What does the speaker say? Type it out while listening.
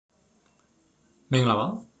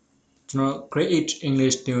Minglava, Grade 8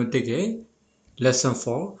 English New Ticket, Lesson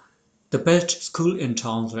 4, The Best School in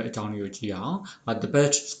Town ဆိုတဲ့အကြောင်းလေးကိုကြည့်အောင် The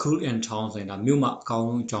Best School in Town ဆိုတာမြို့မှာအကောင်း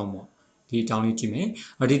ဆုံးအကြောင်းပေါ့ဒီအကြောင်းလေးကြည့်မယ်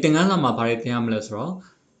ဒီသင်ခန်းစာမှာဘာတွေသင်ရမလဲဆိုတော့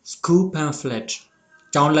School Pamphlet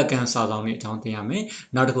ကျောင်းလက်ကမ်းစာဆောင်လေးအကြောင်းသင်ရမယ်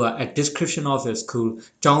နောက်တစ်ခုက A Description of a School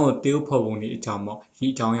ကျောင်းကိုတည်ဖို့ပုံလေးအကြောင်းပေါ့ဒီ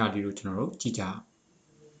အကြောင်းအရာလေးကိုကျွန်တော်တို့ကြည့်ကြအောင်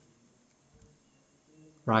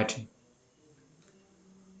Writing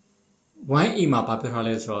 1A မှာဘာပြောထား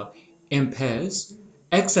လဲဆိုတော့ In pairs,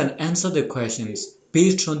 ask and answer the questions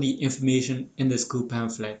based on the information in the school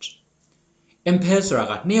pamphlet. In pairs ဆိုတာ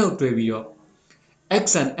ကနှစ်ယောက်တွေ့ပြီးတော့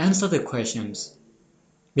ask and answer the questions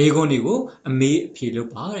မိခွန်းတွေကိုအမေးအဖြေလုပ်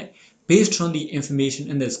ပါတဲ့ based on the information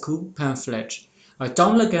in the school pamphlet ကျော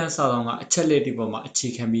င်းလက်ကမ်းစာဆောင်ကအချက်လက်တွေပေါ်မှာအခြေ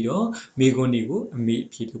ခံပြီးတော့မိခွန်းတွေကိုအမေးအ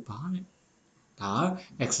ဖြေလုပ်ပါတဲ့ဒါ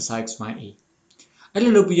exercise 1A အဲ့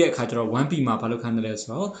လိုလုပ်ပြီးတဲ့အခါကျတော့ 1B မှာဘာလုပ်ခိုင်းတယ်လဲဆို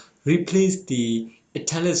တော့ replace the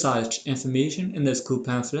italicized information in the school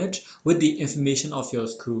pamphlet with the information of your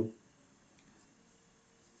school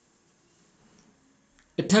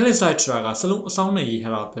italicized ဆိုတာကစလုံးအစောင်းနဲ့ရေး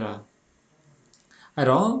ထားတာပြတာအဲ့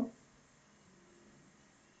တော့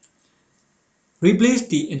replace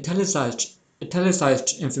the italicized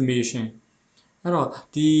information အဲ့တော့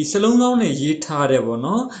ဒီစလုံးစောင်းနဲ့ရေးထားတဲ့ပေါ့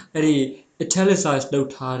နော်အဲ့ဒီ italicized လုပ်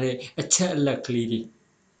ထားတဲ့အချက်အလက်ကလေးတွေ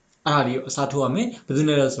အဲ့ဒါလေးကိုအစားထိုးရမယ်ဘယ်သူ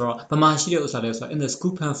နဲ့လဲဆိုတော့ဗမာရှိတဲ့ဥစ္စာလဲဆိုတော့ in the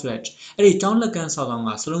school pamphlet အဲ့ဒီကျောင်းလက်ကမ်းစာဆောင်က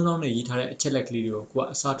စလုံးစောင်းနဲ့ရေးထားတဲ့အချက်လက်ကလေးတွေကိုကိုက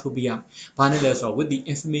အစားထိုးပေးရမယ်ဘာနဲ့လဲဆိုတော့ with the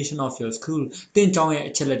information of your school သင်ကျောင်းရဲ့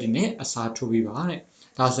အချက်လက်တွေနဲ့အစားထိုးပေးပါတဲ့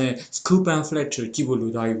ဒါဆိုရင် school pamphlet ကိုကြည့်ဖို့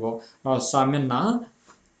လိုသွားပြီပေါ့အဲ့တော့စာမျက်နှာ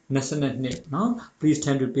22နော် please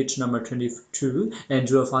turn to page number 22 and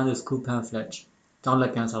you will find the school pamphlet ကျောင်းလ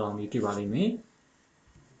က်ကမ်းစာဆောင်လေးတွေ့ပါလိမ့်မယ်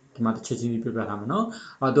ဒီမှာတစ်ချက်ချင်းပြပြထားမယ်နော်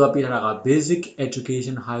သူကပြထားတာက basic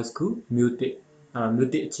education high school မြို့တစ်အဲ့တော့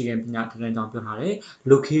မြို့တစ်အခြေခံပညာထက်တန်းကျောင်းပြောထားတယ်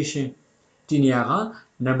location ဒီနေရာက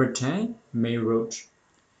number 10 main road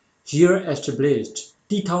year established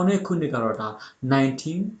တည်ထောင်တဲ့ခုနှစ်ကတော့ဒါ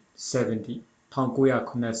1970 1980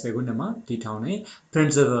ခုနှစ်မှာတည်ထောင်တဲ့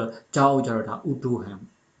principal ကျောင်းအုပ်ကြတော့ဒါဦးတိုးဟန်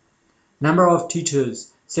number of teachers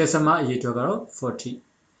ဆရာဆရာမအရေအတွက်ကတော့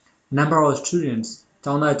40 number of students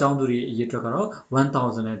ကျောင်းသားကျောင်းသူတွေအရေအတွက်ကတော့1200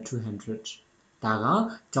ဒါက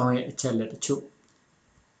ကျောင်းရဲ့အချက်လက်တချို့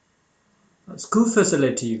school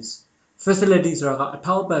facilities ဆိုတာကအ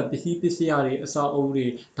ထောက်အပံ့ပစ္စည်းပစ္စယတွေအဆောက်အဦတွေ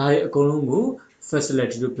ဒါတွေအကုန်လုံးကို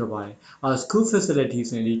facility လို့ပြောပါတယ်school facilities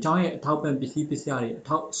ဆိုရင်ဒီကျောင်းရဲ့အထောက်အပံ့ပစ္စည်းပစ္စယတွေအ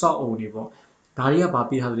ဆောက်အဦတွေပေါ့ဒါတွေကဘာ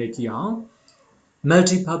ပေးထားသလဲကြည့်အောင်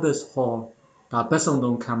multi purpose hall ဒါဘက်စုံ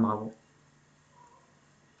သုံးခန်းမပေါ့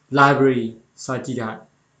library စာကြည့်တာ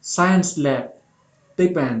science lab သိ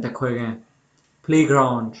ပ္ပံဓာတ်ခွဲခန်း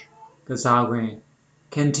playground ကစားကွင်း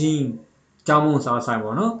canteen ကျောင်းမုံစားဆိုင်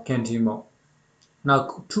ပေါ့နော် canteen ပေါ့နောက်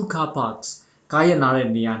two car parks ကားရပ်နားတဲ့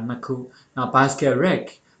နေရာနှစ်ခုနောက် basket rack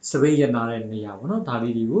စပိတ်ရပ်နားတဲ့နေရာပေါ့နော်ဒါ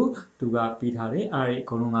လေးတွေကိုသူကပေးထားတယ်အဲ့ဒီအ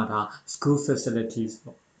ကုန်လုံးကဒါ school facilities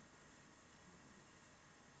ပေါ့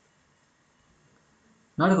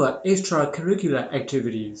နောက်တစ်ခုက extracurricular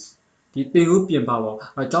activities ဒီသင်ရိုးပြင်ပ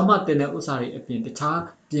ပေါ့ကျောင်းမှာသင်တဲ့ဥစ္စာတွေအပြင်တခြား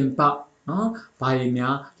ပြင်ပနော်ဘာတွေ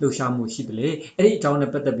များလှူရှားမှုရှိတယ်လေအဲ့ဒီအကြောင်း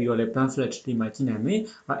နဲ့ပတ်သက်ပြီးတော့လေ pamphlet ဒီမှာကြည့်နိုင်မယ်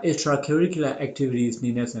extracurricular activities နေ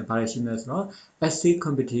နဲ့ဆိုရင်ဘာတွေရှိမလဲဆိုတော့ essay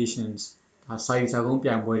competitions ဒါစာရေးစာကုန်း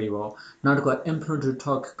ပြိုင်ပွဲတွေပေါ့နောက်တစ်ခုက impromptu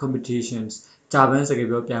talk competitions ကြာပန်းစကား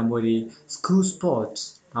ပြောပြိုင်ပွဲတွေ school sports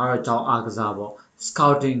ဒါတော့ကျောင်းအားကစားပေါ့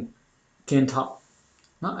scouting ကင်းထောက်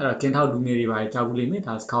နော်အဲ့တော့ကင်းထောက်လူငယ်တွေပါကြောက်ဘူးလိမ့်မယ်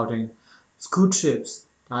ဒါ scouting school trips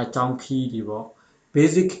ဒါကျောင်းခီးတွေပေါ့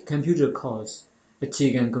basic computer course အခြေ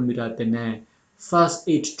ခံကွန်ပျူတာသင်တန်း first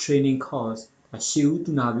aid training course ရှေးဦး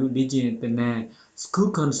သူနာပြုလေ့ကျင့်သင်တန်း school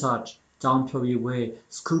concert ကျောင်းဖျော်ဖြေပွဲ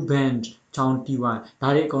school band ကျောင်းတီးဝိုင်းဒါ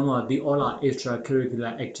တွေအကုန်လုံးက they all are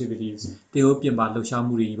extracurricular activities သင်ရိုးပြင်ပလှုပ်ရှား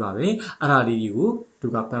မှုတွေကြီးပါပဲအဲ့ဒါလေးတွေကိုသူ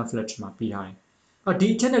က pamphlet မှာပေးထားတယ်ဒီ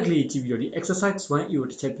အချက်လက်ကလေးကြည့်ပြီးတော့ဒီ exercise 1A ကို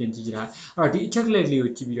တစ်ချက်ပြင်ကြည့်ကြတာအဲ့တော့ဒီအချက်ကလေး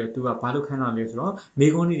ကိုကြည့်ပြီးတော့သူကဘာလုပ်ခိုင်းတာလဲဆိုတော့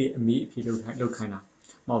မေးခွန်းလေးတွေအမေးအဖြေလုပ်ခိုင်းတာ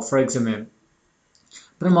for example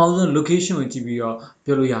ပထမဆုံး location ကိုကြည့်ပြီးတော့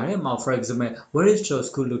ပြောလို့ရတယ်for example where is your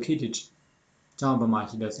school located ကျောင်းဘာမှာ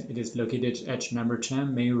ရှိလဲဆိုရင် it is located at number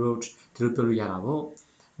 10 main road ဒီလိုပြောလို့ရတာပေါ့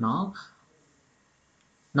နော်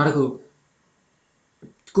နောက်တစ်ခု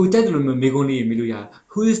ကိုကြိုက်တယ်လို့မေးခွန်းလေးမေးလို့ရတယ်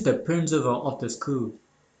who is the principal of the school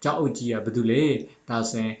ကျောင်းအုပ်ကြီးကဘယ်သူလဲဒါ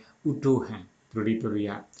ဆိုရင်ဦးတိုးဟန်ဒီလိုလေးပြောလို့ရ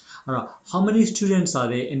အဲ့တော့ how many students are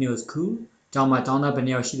there in your school ကျောင်းမှာကျောင်းသားဘယ်နှ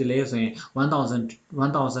စ်ယောက်ရှိတယ်လဲဆိုရင်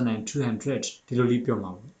1200ဒီလိုလေးပြော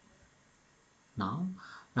မှာပေါ့နော်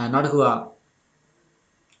နောက်တစ်ခုက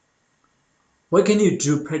what can you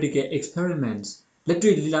do practical experiments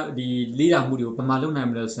literally the leader mood ko pama long naim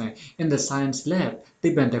lo so in the science lab သိ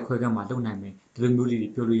ပ္ပံတက်ခွဲခန်းမှာလုပ်နိုင်မယ်ဒီလိုမျိုးလေးတွေ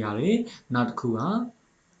ပြောလို့ရတယ်နောက်တစ်ခုဟာ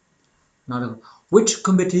နောက်တစ်ခု which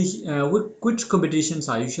competitions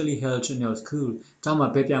are usually held in your school ကျောင်းမှာ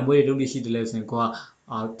ဘယ်ပြိုင်ပွဲတွေလုပ်လို့ရှိတယ်လဲဆိုရင်ကိုက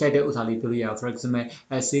ကြိုက်တဲ့ဥစ္စာလေးပြောလို့ရအောင် for example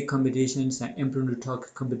essay competitions and impromptu talk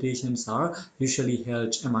competitions are usually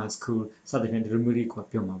held in my school စသဖြင့်ဒီလိုမျိုးလေးကို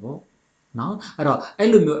ပြောမှာပေါ့နော်အဲ့တော့အဲ့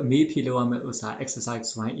လိုမျိုးအမေးဖြေလို့ရမယ့်ဥစ္စာ exercise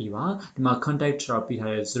 1A ပါဒီမှာ contact တော့ပြီး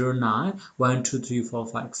ထားတယ်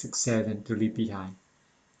0912345667ဒီလိုပြီးထားတယ်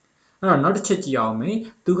အဲ့တော့နောက်တစ်ချက်ကြည့်အောင်မယ်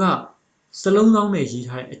သူကစလုံးကောင်းနဲ့ရေး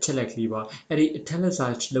ထားတဲ့အချက်လက်ကလေးပါအဲ့ဒီ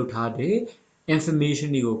italicized လုပ်ထားတဲ့ information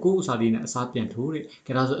တွေကိုကိုယ့်ဥစ္စာလေးနဲ့အစားပြန်ထိုးတဲ့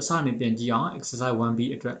ကြဒါဆိုအစနဲ့ပြန်ကြည့်အောင် exercise 1B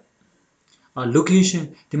အတွက်location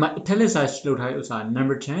ဒီမှာ italicized လုပ်ထားတဲ့ဥစ္စာ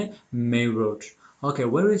number 10 May Road okay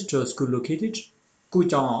where is your school located ကို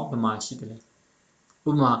ကြောင်းအောင်ဘယ်မှာရှိတယ်လဲ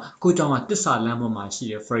ဥပမာကိုကြောင်းကတစ္ဆာလမ်းပေါ်မှာရှိ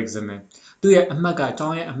တယ် for example သူရဲ့အမှတ်ကကျော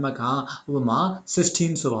င်းရဲ့အမှတ်ကဥပမာ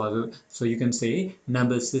16ဆိုပါစို့ so you can say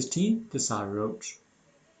number 16 Tissa Road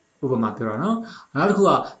ဥပမာပြောတာနော်နောက်တစ်ခုက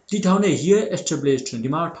တည်ထောင်တဲ့ year established ဒီ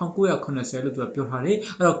မှာ1980လို့သူကပြောထားတယ်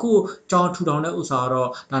အဲ့တော့ကိုကျောင်းထူထောင်တဲ့ဥစ္စာကတော့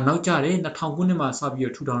ဒါနောက်ကျတယ်2000ခုနှစ်မှာစ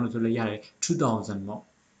ပြီးထူထောင်လို့ဆိုလည်းရတယ်2000ပေါ့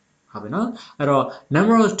ဟုတ်ပြီနော်အဲ့တော့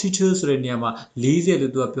number of teachers ဆိုတဲ့နေရာမှာ40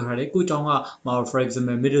လို့သူကပြောထားတယ်ကိုကျောင်းက for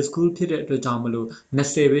example middle school ဖြစ်တဲ့အတွက်ကြောင့်မလို့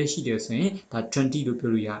20ပဲရှိတယ်ဆိုရင်ဒါ20လို့ပြော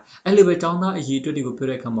လို့ရတယ်အဲ့လိုပဲကျောင်းသားအရေအတွက်တွေကိုပြော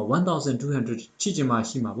တဲ့အခါမှာ1200ရှိချင်မှ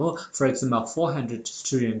ရှိမှာပေါ့ for example 400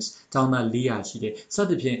 students ကျောင်းသား400ရှိတယ်စ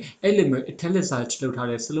သဖြင့်အဲ့လိုမျိုး italicized လုပ်ထား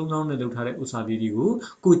တဲ့စလုံးလုံးနဲ့လုပ်ထားတဲ့ဥစ္စာလေးတွေကို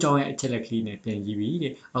ကိုကျောင်းရဲ့အချက်လက်ကလေးနဲ့ပြန်ရေးပြီး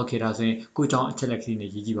တဲ့ okay ဒါဆိုရင်ကိုကျောင်းအချက်လက်ကလေးနဲ့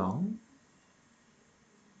ရေးကြည့်ပါဦး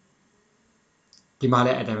ဒီမှာလ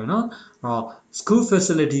ည်းအဲ့ဒါပဲเนาะschool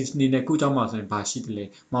facilities အနေနဲ့ကိုကျောင်းမှာဆိုရင်ဘာရှိတယ်လဲ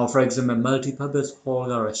for example multi purpose hall က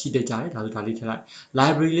တော့ရှိတဲ့ကြတယ်ဒါဆိုဒါလေးထည့်လိုက်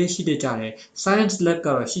library လေးရှိတဲ့ကြတယ် science lab က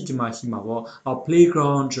တော့ရှိချင်မှရှိမှာပေါ့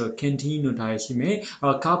playground canteen တို့ဒါရှိမယ်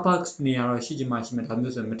car park နေရာတော့ရှိချင်မှရှိမယ်ဒါ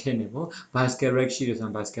မျိုးဆိုရင်မထည့်နဲ့ပေါ့ bicycle rack ရှိတယ်ဆိုရ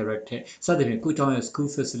င် bicycle rack ထည့်စသဖြင့်ကိုကျောင်းရဲ့ school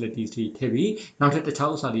facilities တွေထည့်ပြီးနောက်ထပ်တခြား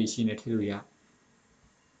ဥစ္စာတွေရှိနေထည့်လို့ရ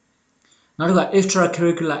နောက်တစ်ခါ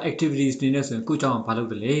extracurricular activities တွေနဲ့ဆိုရင်ကိုကျောင်းကဘာလုပ်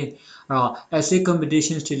တယ်လဲessay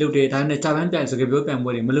competitions တွေလုပ်တယ်ဒါနဲ့ကြာပန်းပြိုင်စကားပြောပြိုင်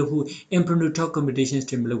ပွဲတွေမလုပ်ဘူး impromptu talk competitions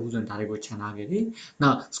တွေမလုပ်ဘူးဆိုရင်ဒါတွေကိုခြံထားခဲ့တယ်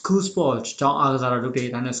နောက် school sports ကျောင်းအားကစားတော့လုပ်တယ်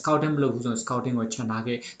ဒါနဲ့ scouting မလုပ်ဘူးဆိုရင် scouting ကိုခြံထား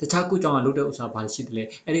ခဲ့တခြားကိုကျောင်းကလုပ်တဲ့ဥစ္စာဘာရှိတယ်လဲ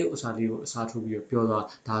အဲ့ဒီဥစ္စာလေးကိုအစားထိုးပြီးပြောသွား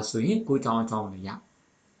ဒါဆိုရင်ကိုကျောင်းအကြောင်းလည်းရ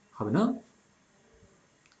ဟုတ်ပြီနော်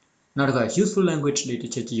နောက်တစ်ခါ useful language လေးတ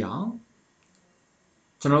စ်ချက်ကြည့်အောင်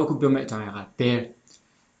ကျွန်တော်အခုပြောမယ့်အကြောင်းအရာက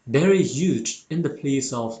there is used in the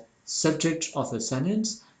place of subject of a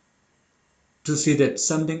sentence to say that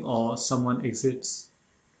something or someone exists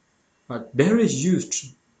but there is used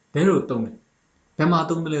there ကိုသုံးတယ်ဘယ်မှာ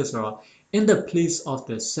သုံးတယ်လဲဆိုတော့ in the place of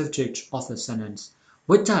the subject of a sentence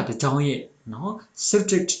ဝကျတစ်ကြောင်းရဲ့နော်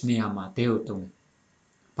subject နေရာမှာ there ကိုသုံးတယ်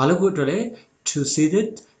ဘာလို့ဖို့အတွက်လဲ to say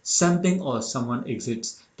that something or someone exists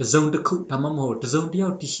တစုံတစ်ခုဒါမှမဟုတ်တစုံတစ်ယော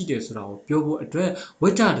က်တည်ရှိတယ်ဆိုတာကိုပြောဖို့အတွက်ဝ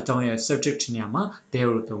ကျတစ်ကြောင်းရဲ့ subject နေရာမှာ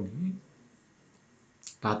there ကိုသုံးတယ်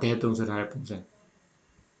ဒါ there သုံးဆိုတာတဲ့ပုံစံ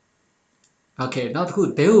Okay နောက်တစ်ခု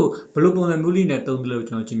there ကိုဘယ်လိုပုံစံမျိုးလေးနဲ့သုံးတယ်လို့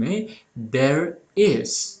ကျွန်တော်ကြည့်မယ် there is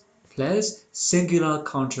plus singular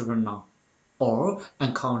countable noun or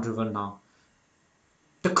uncountable noun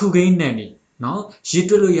တခုကိန်းနံနေနော်ရေး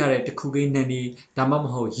တွက်လို့ရတဲ့တခုကိန်းနံနေဒါမှမ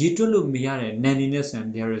ဟုတ်ရေးတွက်လို့မရတဲ့နံနေနဲ့ဆိုရင်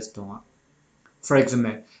there is တုံးอ่ะ for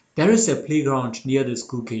example there is a playground near the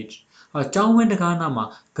school gate ကျောင်းဝင်းတကားနားမှာ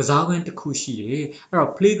ကစားကွင်းတစ်ခုရှိတယ်အဲ့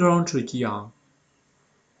တော့ playground ဆိုကြည့်အောင်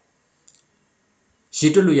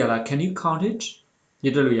ရေးတွက်လို့ရလား can you count it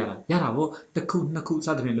ရေးတွက်လို့ရလားရတာပေါ့တစ်ခုနှစ်ခုစ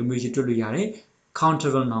သဖြင့်လိုမျိုးရေးတွက်လို့ရတယ်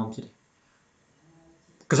countable noun ဖြစ်တယ်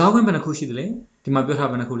ကစားကွင်းဘယ်နှခုရှိတယ်လဲဒီမှာပြောထား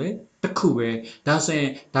ဘယ်နှခုလဲတစ်ခုပဲဒါဆိုရင်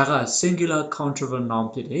ဒါက singular countable noun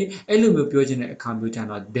ဖြစ်တယ်အဲ့လိုမျိုးပြောချင်တဲ့အခါမျိုးကျ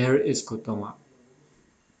တော့ there is ကိုသုံးပါ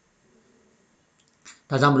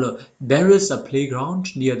ဒါကြောင့်မလို့ there is a playground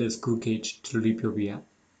near the school gate ဒီလိုလေးပြောပြရ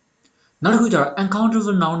နောက်တစ်ခုကျတော့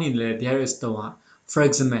uncountable noun နေလေ there is သုံးပါ for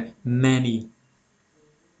example many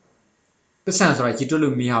ပတ်စံဆိုတာရေးတွက်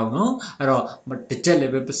လို့မရဘူးเนาะအဲ့တော့တစ်ချက်လ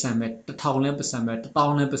ည်းပဲပတ်စံပဲ1000လည်းပတ်စံပဲ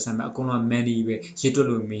1000လည်းပတ်စံပဲအကုန်လုံး many ပဲရေးတွက်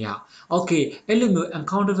လို့မရ okay အဲ့လိုမျိုး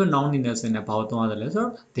uncountable noun နေနေဆိုရင်ဘာကိုသုံးရတယ်လဲဆို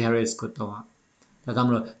တော့ there is ကိုသုံးရဒါကြောင့်မ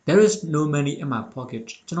လို့ there is no money in my pocket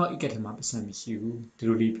ကျွန်တော် pocket ထဲမှာပတ်စံမရှိဘူးဒီ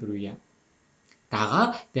လိုလေးပြောလို့ရဒါက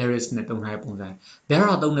there is နဲ့သုံးထားတဲ့ပုံစံ there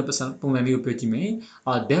are သုံးတဲ့ပုံစံလေးကိုပြောကြည့်မယ်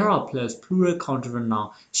there are plus plural countable noun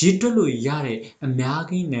ရေးတွက်လို့ရတဲ့အများ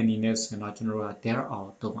ကြီးနာမည်နဲ့ဆိုရင်တော့ကျွန်တော်တို့က there are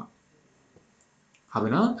သုံးပါဟုတ်ပြီ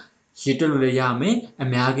နော်ရေးတွက်လို့လည်းရမယ်အ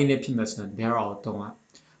များကြီးနဲ့ဖြစ်မယ်ဆိုရင် there are သုံးပါ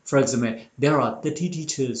For example, there are 30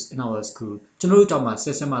 teachers in our school. ကျွန်တော်တို့ကျောင်းမှာဆ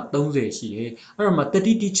က်ဆက်မှ30ရှိတယ်။အဲ့တော့မှ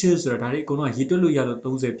30 teachers ဆိုတာဒါတွေအကုန်လုံးရေးတွက်လို့ရလို့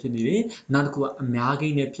30ဖြစ်နေတယ်။နောက်တစ်ခုကအများ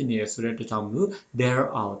ကြီးနဲ့ဖြစ်နေတယ်ဆိုတဲ့အတွက်ကြောင့်မလို့ there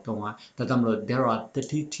are တော့ဒါကြောင့်မလို့ there are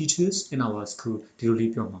 30 teachers in our school ဒီလို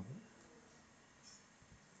လေးပြောမှာ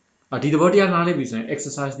ပေါ့။ဒီသဘောတရားနားလည်ပြီဆိုရင်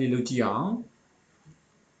exercise လေးလုပ်ကြည့်အောင်။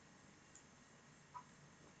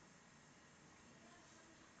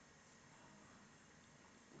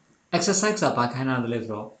 Exercise ကဘာခိုင်းတာလဲဆို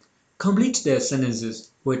တော့ complete the sentences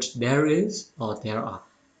which there is or there are.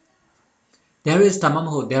 There is ဒါမှမ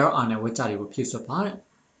ဟုတ် there are နဲ့ဝေကြတွေကိုဖြည့်စွက်ပါတဲ့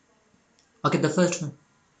Okay, the first one.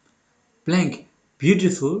 Blank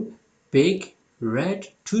beautiful big red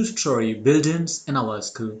two-story buildings in our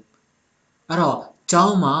school. အဲ့တော့ကျော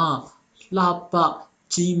င်းမှာလှပ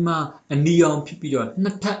ကြီးမားအနီရောင်ဖြစ်ပြီးတော့နှ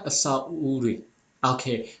စ်ထပ်အဆောက်အဦတွေ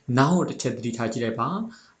Okay, now တစ်ချက်သတိထားကြည့်လိုက်ပါ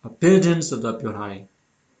buildings ဆိုတော့ပြောထားတယ်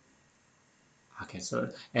Okay, so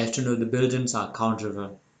as to know the buildings are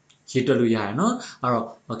countable. ရေးတွက်လို့ရရနော်အဲ့တော့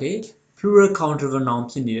okay, plural countable noun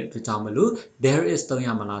ဖြစ်နေတဲ့အတွက်ကြောင့်မလို့ there is သုံးရ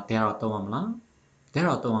မလား there are သုံးရမလား there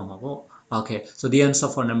are သုံးရမှာပေါ့ Okay, so the answer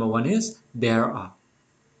for number 1 is there are.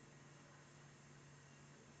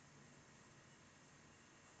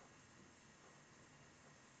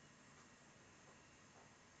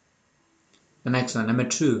 The next one, number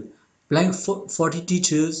 2. Blank 40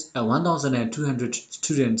 teachers and 1,200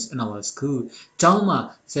 students in our school. ကျောင်းမှာ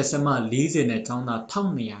ဆက်စမ40နဲ့ကျောင်းသား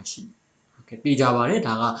1200ရှိ Okay, သိကြပါတယ်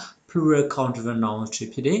ဒါက plural countable nouns ဖြ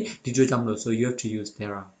စ်တယ်ဒီကြိုကြောင့်မလို့ so you have to use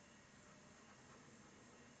there are.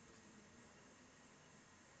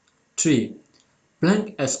 3. Blank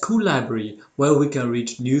a school library where we can read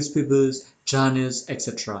newspapers, journals, etc.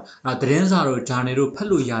 သတင်းစာတို့ journal တို့ဖတ်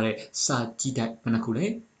လို့ရတဲ့စာကြည့်တိုက်ဘယ်နှခုလဲ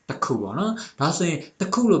တစ်ခုပေါ့နော်ဒါဆိုရင်တ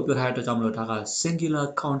စ်ခုလို့ပြောထားတဲ့အတွက်ကြောင့်မလို့ဒါက singular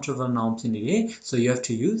countable noun ဖြစ်နေတယ် so you have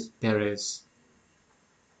to use there is.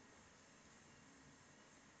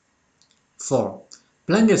 4.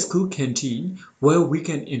 Blank a school canteen where we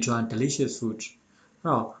can enjoy delicious food. အဲ့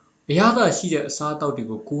တော့အရသာရှိတဲ့အစားအသောက်တွေ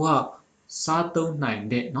ကိုကိုကစားသုံးနိုင်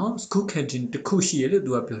တဲ့เนาะ school canteen တစ်ခုရှိရလို့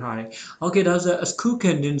သူကပြောထားတယ် Okay, that's a school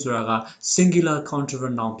canteen ဆိုတာက singular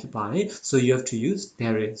countable noun ဖြစ်ပါတယ် so you have to use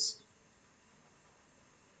there is.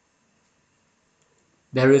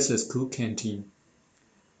 There is a school canteen.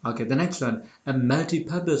 Okay, the next one, a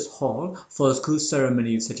multi-purpose hall for school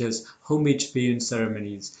ceremonies such as homage being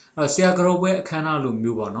ceremonies. ဆရာကတော်ပွဲအခမ်းအနားလို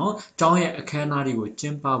မျိုးပေါ့နော်ကျောင်းရဲ့အခမ်းအနားတွေကိုကျ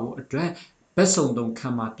င်းပဖို့အတွက်ဘက်စုံသုံးခ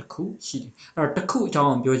န်းမတစ်ခုရှိတယ်အဲ့တော့တစ်ခုအကြောင်း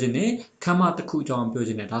အောင်ပြောခြင်းနဲ့ခန်းမတစ်ခုအကြောင်းအောင်ပြော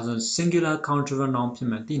ခြင်းနဲ့ဒါဆို singular countable noun ဖြစ်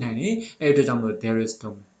မှသိနိုင်တယ်အဲ့ဒီအတွက်ကြောင့်မလို့ there is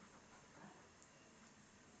သုံး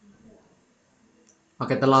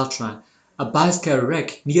Okay, the last one, a bicycle rack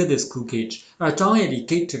near the school gate. အဲ့တော့ကျောင်းရဲ့ဒီ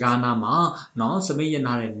gate တကားနားမှာနော်စမိတ်ရ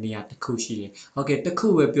နာတဲ့နေရာတစ်ခုရှိတယ် Okay, တစ်ခု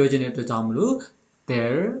ပဲပြောခြင်းတဲ့အတွက်ကြောင့်မလို့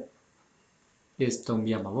there is သုံးပြ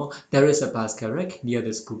ရမှာပေါ့ there is a bicycle rack near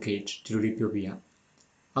the school gate ဒီလိုလေးပြောပြရ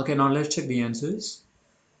Okay, now let's check the answers.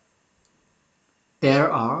 There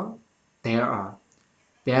are, there are.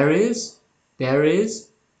 There is, there is,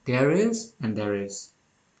 there is, and there is.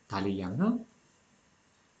 ဒါလေးရအောင်နော်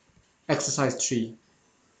Exercise 3.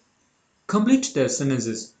 Complete the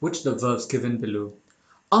sentences with the verbs given below.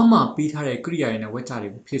 အောက်မှာပေးထားတဲ့ကရိယာတွေနဲ့ဝေကြတွေ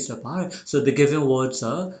ကိုဖြည့်စွက်ပါ So the given words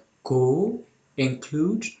are go,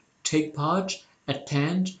 include, take part,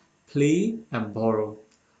 attend, play, and borrow.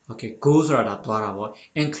 Okay, go ဆိုတာဒါသွားတာပေါ့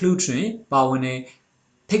include ဆိုရင်ပါဝင်တယ်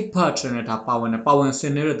take part ဆိုရင်ဒါပါဝင်တယ်ပါဝင်ဆ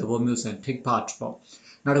င်နေတဲ့သဘောမျိုးဆိုရင် take part ပေါ့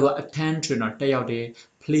နောက်တစ်ခု attend ဆိုရင်တော့တက်ရောက်တယ်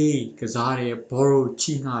play ကစားတယ် borrow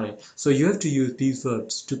ချီးငှားတယ် so you have to use these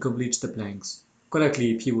verbs to complete the blanks correctly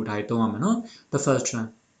ဖြည့်ဖို့ဒါတွေသုံးရမှာနော် the first one,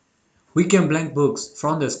 we can blank books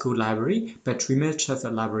from the school library but we must have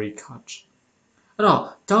a library card အဲ့တော့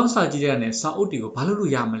ကျောင်းစာကြည့်တဲ့အနေနဲ့စာအုပ်တွေကိုဘာ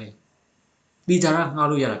လို့ရမလဲဒီကြတာငှား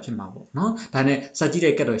လို့ရတာဖြစ်မှာပေါ့နော်ဒါနဲ့စာကြည့်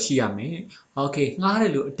တဲ့ကတ်တော့ရှိရမယ် Okay, ငှားတ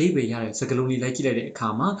ယ်လို့အဓိပ္ပာယ်ရတဲ့စကားလုံးလေးလိုက်ကြည့်လိုက်တဲ့အခါ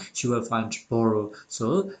မှာ you will find borrow so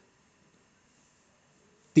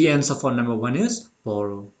the answer for number 1 is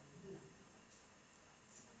borrow.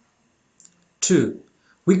 2.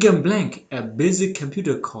 We can blank a basic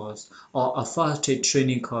computer course or a first aid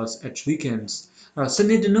training course at weekends. အဲ့တော့စ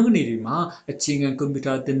နေတနင်္ဂနွေတွေမှာအခြေခံကွန်ပျူ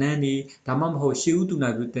တာသင်တန်းတွေဒါမှမဟုတ်ရှေ့ဦးသူနာ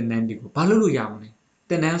ပြုသင်တန်းတွေကိုဘာလို့ရမလဲ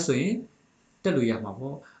သင်တန်းဆိုရင်တက်လို့ရမှာ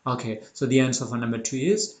ပေါ့ Okay, so the answer for number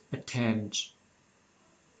 2 is attend.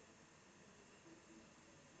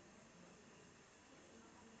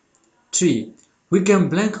 3. We can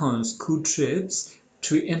blank on school trips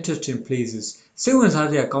to interesting places. စိတ်ဝင်စား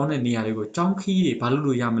စရာကောင်းတဲ့နေရာတွေကိုကျောင်းခရီးတွေဘာ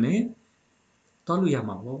လို့ရမလဲသွားလို့ရ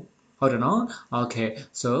မှာပေါ့ဟုတ်တယ်နော် Okay,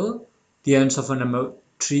 so the answer for number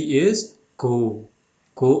 3 is go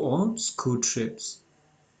on school trips.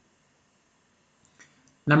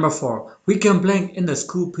 Number 4, we can blank in the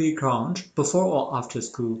school playground before or after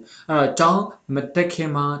school. အဲ့တော့ကျောင်းမတက်ခ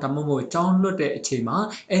င်မှာဒါမှမဟုတ်ကျောင်းလွတ်တဲ့အချိန်မှာ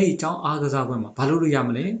အဲ့ဒီကျောင်းအားကစားပွဲမှာဘာလုပ်လို့ရမ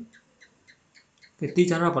လဲ။တေ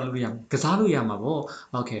ချာတော့ဘာလုပ်လို့ရမလဲ။ကစားလို့ရမှာပေါ့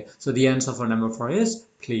။ Okay, so the answer for number 4 is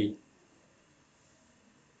play.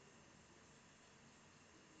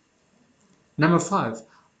 Number 5,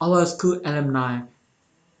 our school alumni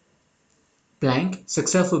blank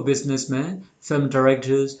successful businessmen, film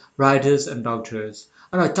directors, writers and doctors.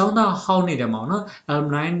 အဲ့တော့ကျောင်းသားဟောင်းနေတယ်မောင်နော်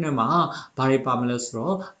alumni နဲ့မှာဘာတွေပါမလဲဆို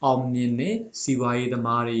တော့အောင်မြင်တဲ့စီးပွားရေးသ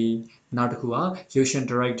မားတွေနောက်တစ်ခုက Russian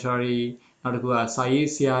director တွေနောက်တစ်ခုကစာရေး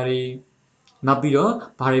ဆရာတွေနောက်ပြီးတော့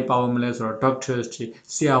ဘာတွေပါဝင်မလဲဆိုတော့ doctors တွေ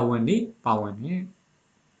ဆရာဝန်တွေပါဝင်နေ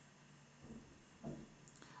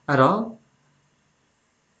အဲ့တော့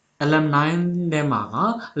alumni နဲ့မှာက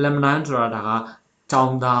alumni ဆိုတာဒါကကျော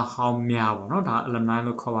င်းသားဟောင်းများပေါ့နော်ဒါ alumni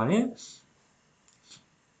လို့ခေါ်ပါတယ်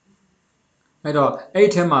အဲ့တော့အဲ့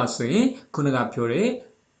ထဲမှာဆိုရင်ခုနကပြောတဲ့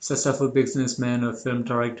successful businessmen or film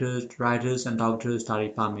directors, writers and doctors ဒါတွေ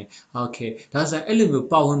ပါမယ် Okay ဒါဆိုအဲ့လိုမျိုး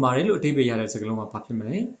ပါဝင်ပါတယ်လို့အဓိပ္ပာယ်ရတဲ့စကားလုံးကဘာဖြစ်မ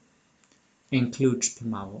လဲ include ဖြစ်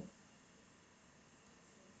မှာပေါ့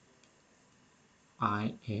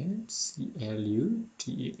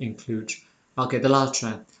include Okay, the last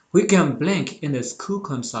one. We can blank in the school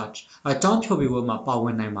concert. အကြောင်းဖြောပြပွဲမှာပါဝ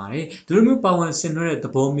င်နိုင်ပါတယ်ဒီလိုမျိုးပါဝင်ဆင်နွှဲတဲ့သ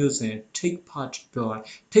ဘောမျိုးဆိုရင် take part ပြောရ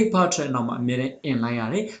take part ရဲ့နောက်မှာအမြဲတမ်း in လိုက်ရ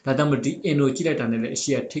တယ်ဒါကြောင့်မို့ဒီ in ကိုကြည့်လိုက်တာနဲ့လည်းအရှိ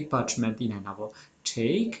ရ take part မှန်သိနိုင်တာပေါ့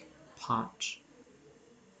take part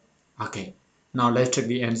Okay, now let's check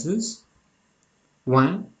the answers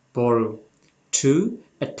 1 borrow 2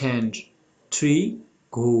 attend 3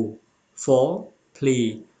 go 4 play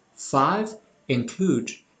 5 include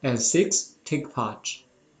and 6 take part.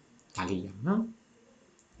 No?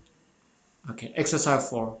 Okay, exercise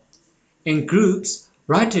 4. In groups,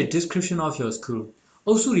 write a description of your school.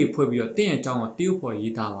 အုပ်စုတွေဖွဲ့ပြီးတော့တင်းရဲ့အကြောင်းကိုတရုပ်ဖော်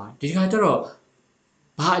ရေးသားပါဒီခါကျတော့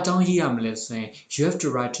ဘာအကြောင်းရေးရမလဲဆိုရင် you have to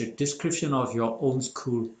write a description of your own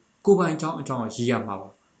school ကိုယ်ပိုင်အကြောင်းကိုရေးရမှာပါ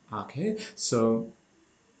Okay, so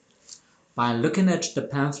by looking at the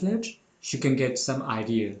pamphlet, you can get some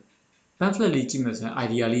idea. Pamphlet လေးကြည့်မယ်ဆိုရင်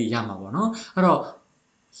idea လေးရမှာပေါ့နော်အဲ့တော့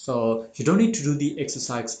So you don't need to do the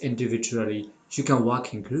exercise individually. You can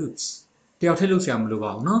work in groups. တယောက်တည်းလုပ်စရာမလို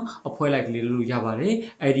ပါဘူးเนาะအဖွဲ့လိုက်ကလေးလုပ်ရပါတယ်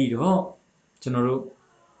အဲ့ဒီတော့ကျွန်တော်တို့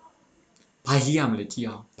ဘာရေးရမလဲကြည့်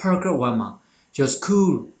အောင် paragraph 1မှာ your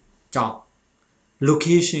school ကျောင်း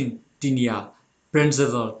location ဒီနေရာ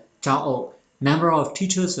principal ကျောင်းအုပ် number of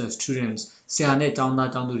teachers and students ဆရာနဲ့ကျောင်းသား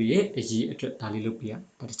ကျောင်းသူတွေရဲ့အရေးအတွက်ဒါလေးလုပ်ပြရ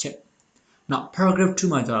ဒါတစ်ချက် Now paragraph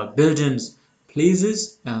 2မှာကျတော့ buildings, places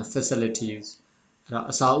and facilities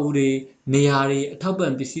အစာအုပ်တွေနေရာတွေအထောက်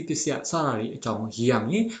ပံ့ပစ္စည်းပစ္စယစတာတွေအကြောင်းရေးရမ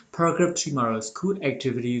ယ် Paragraph 3မှာတော့ school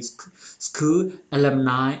activities, school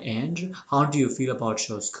alumni and how do you feel about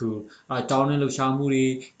your school ကျောင်းနဲ့လှူရှားမှုတွေ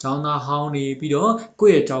ကျောင်းသားဟောင်းတွေပြီးတော့ကို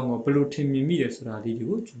ယ့်ရဲ့ကျောင်းကိုဘယ်လိုထင်မြင်မိတယ်ဆိုတာလေးတွေ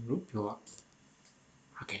ကိုကျွန်တော်တို့ပြောရ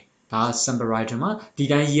Okay ဒါ sample writer မှာဒီ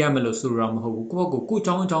တိုင်းရေးရမယ်လို့ဆိုလိုတာမဟုတ်ဘူးကိုယ့်ဘက်ကို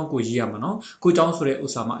ကျောင်းအကြောင်းကိုရေးရမှာနော်ကိုကျောင်းဆိုတဲ့ဥ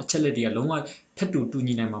စ္စာမှာအချက်လက်တွေကလုံးဝထပ်တူ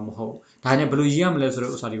ညီနိုင်မှာမဟုတ်ဒါနဲ့ဘယ်လိုရေးရမလဲဆို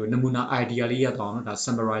တဲ့ဥစ္စာတွေကိုနမူနာ idea လေးရတော့အောင်နော်ဒါ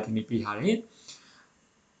sample writing နေပြီးထားတယ်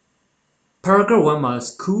Paragraph 1မှာ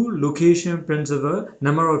school location principal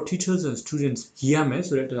number of teachers and students ရေးရမယ်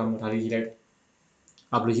ဆိုတဲ့အတွက်ကြောင့်ဒါလေးရေးလိုက်တယ်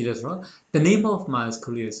ဘယ်လိုရေးလဲဆိုတော့ the name of my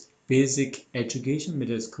school is basic education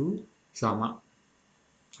middle school ရွာမှာ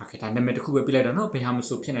Okay ဒါနာမည်တစ်ခုပဲပြလိုက်တာနော်ဘယ်ဟာမ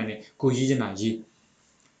ဆိုဖြစ်နိုင်တယ်ကိုရေးချင်တာရေး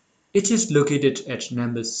It is located at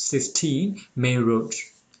number 16 Main Road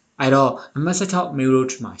အဲ့တော့နံပါတ်16 Main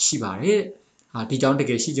Road မှာရှိပါတယ်ဒီကျောင်းတ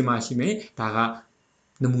ကယ်ရှိချင်မှရှိမယ်ဒါက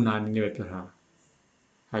နမူနာအနေနဲ့ပဲပြောထား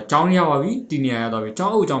တာကျောင်းရောက်ပါပြီဒီနေရာရောက်သွားပြီကျော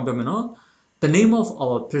င်းအုပ်ကျောင်းပြောမယ်နော် The name of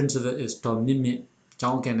our principal is ဒေါ်မြင့်မြင့်ကျော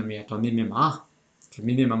င်းကန်နာမည်ဒေါ်မြင့်မြင့်ပါမြ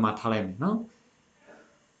င့်မြင့်မမထားလိုက်မယ်နော်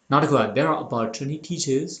နောက်တစ်ခုက there are about 20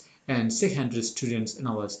 teachers and 600 students in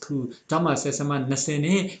our school ကျောင်းမှာဆက်စမ20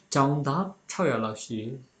နဲ့ကျောင်းသား600လောက်ရှိတ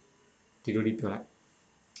ယ်ဒီလိုလေးပြောလိုက်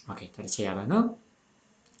Okay ဒါတစ်ချက်ရပါနော်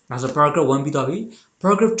ဒါဆို paragraph 1ပြီးသွားပြီ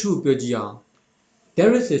paragraph 2ပြောကြည့်အောင်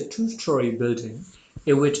There is a two-story building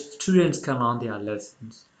in which students can learn their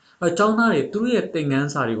lessons ကျောင်းသားတွေသူတို့ရဲ့သင်ခန်း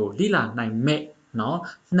စာတွေကိုလေ့လာနိုင်မဲ့နော်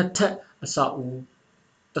နှစ်ထပ်အဆောက်အဦ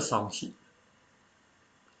တစ်ဆောင်ရှိ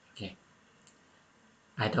Okay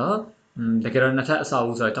အဲ့တော့တကယ်တော့နှစ်ထပ်အဆောက်အ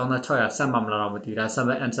ဦဆိုတော့ကျောင်းသား600ဆက်မှမလာတော့မသိဘူးဒါ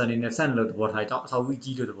 7 answer နေနဲ့ဆက်လို့သဘောထားကျောင်းအဆောက်အဦ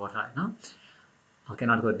ကြီးလို့သဘောထားတယ်နော် Okay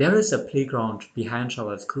နောက်တစ်ခု There is a playground behind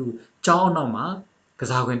our school ကျောင်းအနောက်မှာက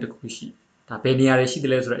စားကွင်းတစ်ခုရှိဒါဘယ်နေရာတွေရှိတ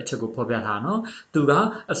ယ်လဲဆိုတော့အချက်ကိုဖော်ပြထားတာနော်သူက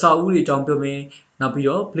အဆောက်အဦတွေအကြောင်းပြောမယ်နောက်ပြီး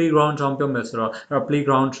တော့ playground အကြောင်းပြောမယ်ဆိုတော့အဲ့တော့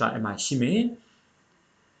playground ဆိုတာအဲ့မှာရှိမယ်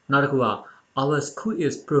နောက်တစ်ခုက Our school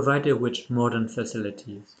is provided with modern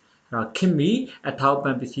facilities ခင်မီအထောက်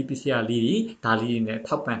ပံ့ပစ္စည်းလေးဒါလေးတွေနဲ့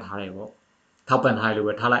ထောက်ပံ့ထားတယ်ပေါ့ထောက်ပံ့ထားလို့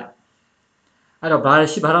ပဲထားလိုက်အဲ့တော့ဘာ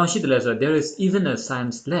တောင်ရှိတယ်လဲဆိုတော့ there is even a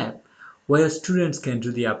science lab where students can do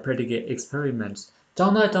their practical experiments ကျော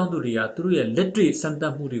င်းသားကျောင်းသူတွေကသူတို့ရဲ့လက်တွေ့စမ်းသ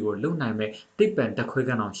ပ်မှုတွေကိုလုပ်နိုင်မဲ့သိပ္ပံတက်ခွဲခ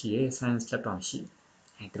န်းအောင်ရှိရဲ science lab တောင်ရှိ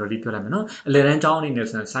တော်လေးပြောလိုက်မယ်နော်အလယ်တန်းကျောင်းအနေနဲ့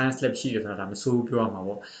ဆိုရင် science lab ရှိတယ်ဆိုတာဒါမစိုးဘူးပြောရမှာ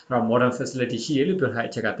ပေါ့အဲ့တော့ modern facility ရှိရလို့ပြောထားတဲ့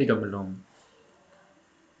အချက်ကသိတော့မလုံး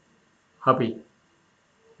ဟုတ်ပြီ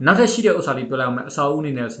နောက်ထပ်ရှိတဲ့ဥစ္စာလေးပြောလိုက်အောင်မယ်အစာအုပ်အ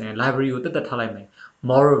နေနဲ့ဆိုရင် library ကိုတက်ထားလိုက်မယ်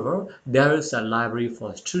Moreover there is a library for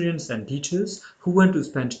students and teachers who want to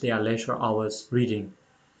spend their leisure hours reading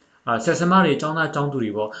ဆက်စမတွေကျောင်းသားကျောင်းသူ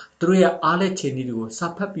တွေပေါ့သူတို့ရဲ့အားလက်ချိန်တွေကိုစာ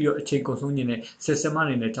ဖတ်ပြီးတော့အချိန်ကုန်ဆုံးနေတဲ့ဆက်စမ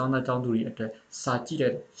တွေနဲ့ကျောင်းသားကျောင်းသူတွေအတွက်စာကြည့်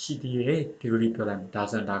တဲ့ရှိသေးတယ်ဒီလိုလေးပြောလိုက်မယ်ဒါ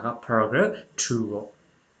ဆိုရင်ဒါက paragraph 2ပေါ့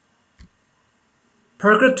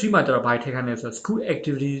paragraph 3မှာကျတော့ဘာထည့်ခိုင်းလဲဆိုတော့ school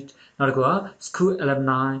activities နောက်တစ်ခုက school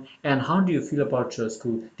alumni and how do you feel about your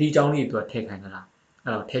school ဒီအကြောင်းလေးသူကထည့်ခိုင်းတာ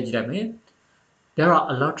အဲ့တော့ထည့်ကြည့်လိုက်မယ် there are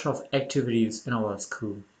a lot of activities in our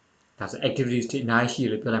school ဒါဆို activities တွေအများကြီးရှိရ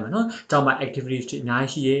လို့ပြောလိုက်မယ်နော်ကျောင်းမှာ activities တွေအများ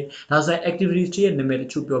ကြီးရှိရဒါဆို activities တွေရဲ့နာမည်တ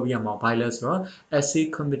ချို့ပြောပြရမှာဘာလဲဆိုတော့ essay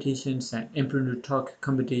competitions and impromptu talk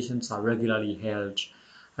competitions are regularly held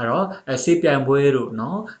အဲ့တော့ essay ပြိုင်ပွဲတို့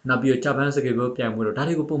နော်နောက်ပြီးတော့ဂျပန်စကားပြောပြိုင်ပွဲတို့ဒါ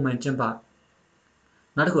တွေကိုပုံမှန်ကျင်းပ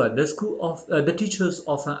နောက်တစ်ခုက the teachers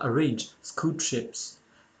often arrange school trips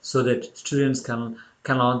so that students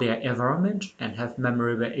can learn their environment and have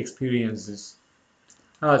memorable experiences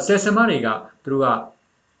ဆက်စမတွေကသူတို့က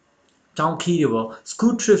ကျောင်းခီးတွေပေါ့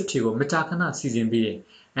school trip တွေကိုမကြာခဏစီစဉ်ပေးတယ်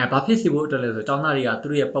ဘာဖြစ်စီဖို့အတွက်လဲဆိုကျောင်းသားတွေကသူ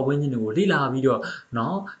တို့ရဲ့ပတ်ဝန်းကျင်တွေကိုလေ့လာပြီးတော့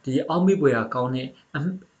နော်ဒီအောက်မေ့ပွေရာကောင်းတဲ့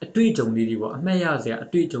အတွေ့အကြုံလေးတွေပေါ့အမှတ်ရစရာအ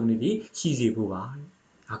တွေ့အကြုံလေးတွေရှိစေဖို့ပါ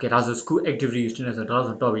โอเคဒါဆို school activities တွေနဲ့ဆိုတော့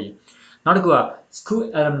တော့ပြီနောက်တစ်ခုက school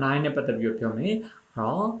alumni နဲ့ပတ်သက်ပြီးပြောမယ်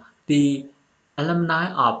ဟော the alumni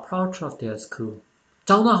are proud of their school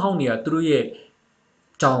ကျောင်းသားဟောင်းတွေကသူတို့ရဲ့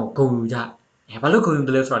ကျောင်းကိုဂုဏ်ယူကြဘာလို့ဂုဏ်ယူတ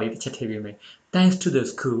ယ်လဲဆိုတာလေးတစ်ချက်ထည့်ပေးမယ် thanks to the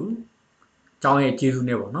school ကျောင်းရဲ့ကျေးဇူး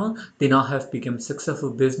နဲ့ပေါ့နော် they now have become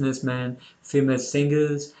successful businessmen famous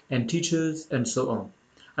singers and teachers and so on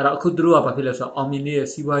အဲ့တော့အခုသူတို့ကဘာဖြစ်လဲဆိုတော့အောင်မြင်နေတဲ့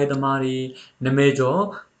စီးပွားရေးသမားတွေနာမည်ကျော်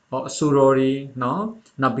အဆိုတော်တွေနော်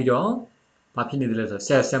နောက်ပြီးတော့ဘာဖြစ်နေတယ်လဲဆိုတော့ဆ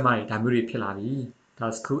ရာမတွေဒါမျိုးတွေဖြစ်လာပြီဒါ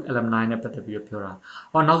school alumni နဲ့ပတ်သက်ပြီးပြောတာ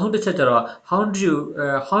နောက်ဆုံးတစ်ချက်ကျတော့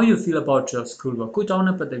how you feel about your school ပေါ့ကိုကျောင်း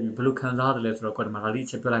နဲ့ပတ်သက်ပြီးဘယ်လိုခံစားရတယ်လဲဆိုတော့ကိုဒီမှာဒါလေး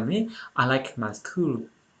ချက်ပြောလိုက်မယ် I like my school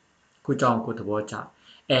ကိုကျောင်းကိုသဘောကျ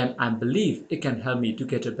and I believe it can help me to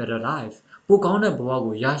get a better life ပိုကောင်းတဲ့ဘဝ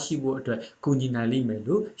ကိုရရှိဖို့အတွက်ကူညီနိုင်လိမ့်မယ်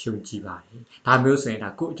လို့ယုံကြည်ပါတယ်ဒါမျိုးဆိုရင်ဒါ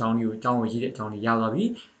ကိုအကြောင်းလေးကိုအကြောင်းကိုရေးတဲ့အကြောင်းလေးရသွားပြီ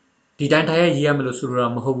ဒီတိုင်းတိုင်းရေးရမယ်လို့ဆိုလိုတာ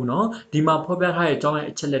မဟုတ်ဘူးเนาะဒီမှာဖော်ပြထားတဲ့အကြောင်းရဲ့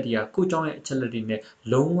အချက်လက်တွေကကိုအကြောင်းရဲ့အချက်လက်တွေနဲ့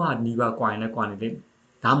လုံးဝနှီးပါကွာရင်လည်းကွာနေလိမ့်မယ်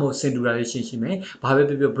ဒါမှမဟုတ်စင်တူတာလေးရှိမယ်ဘာပဲ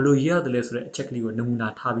ပြောဘယ်လိုရေးရတယ်လဲဆိုတဲ့အချက်ကလေးကိုနမူနာ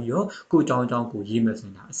ထားပြီးတော့ကိုအကြောင်းကိုရေးမယ်ဆိုရ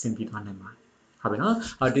င်ဒါအဆင်ပြေသွားနိုင်ပါတယ်ဟုတ်ပြီနော်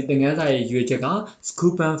ဒီသင်ခန်းစာရဲ့ရွေးချက်က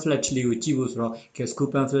school pamphlet လေးကိုကြည့်ဖို့ဆိုတော့ school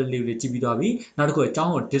pamphlet လေးကိုကြည့်ပြီးသွားပြီနောက်တစ်ခုအကြော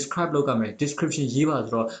င်းကို describe လုပ်ရမယ် description ရေးပါ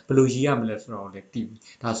ဆိုတော့ဘယ်လိုရေးရမလဲဆိုတော့လည်းသိပြီ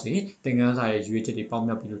ဒါဆိုရင်သင်ခန်းစာရဲ့ရွေးချက်တွေပေါင်း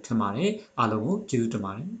မြောက်ပြီလို့ထင်ပါတယ်အားလုံးကိုကျေးဇူးတင်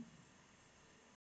ပါတယ်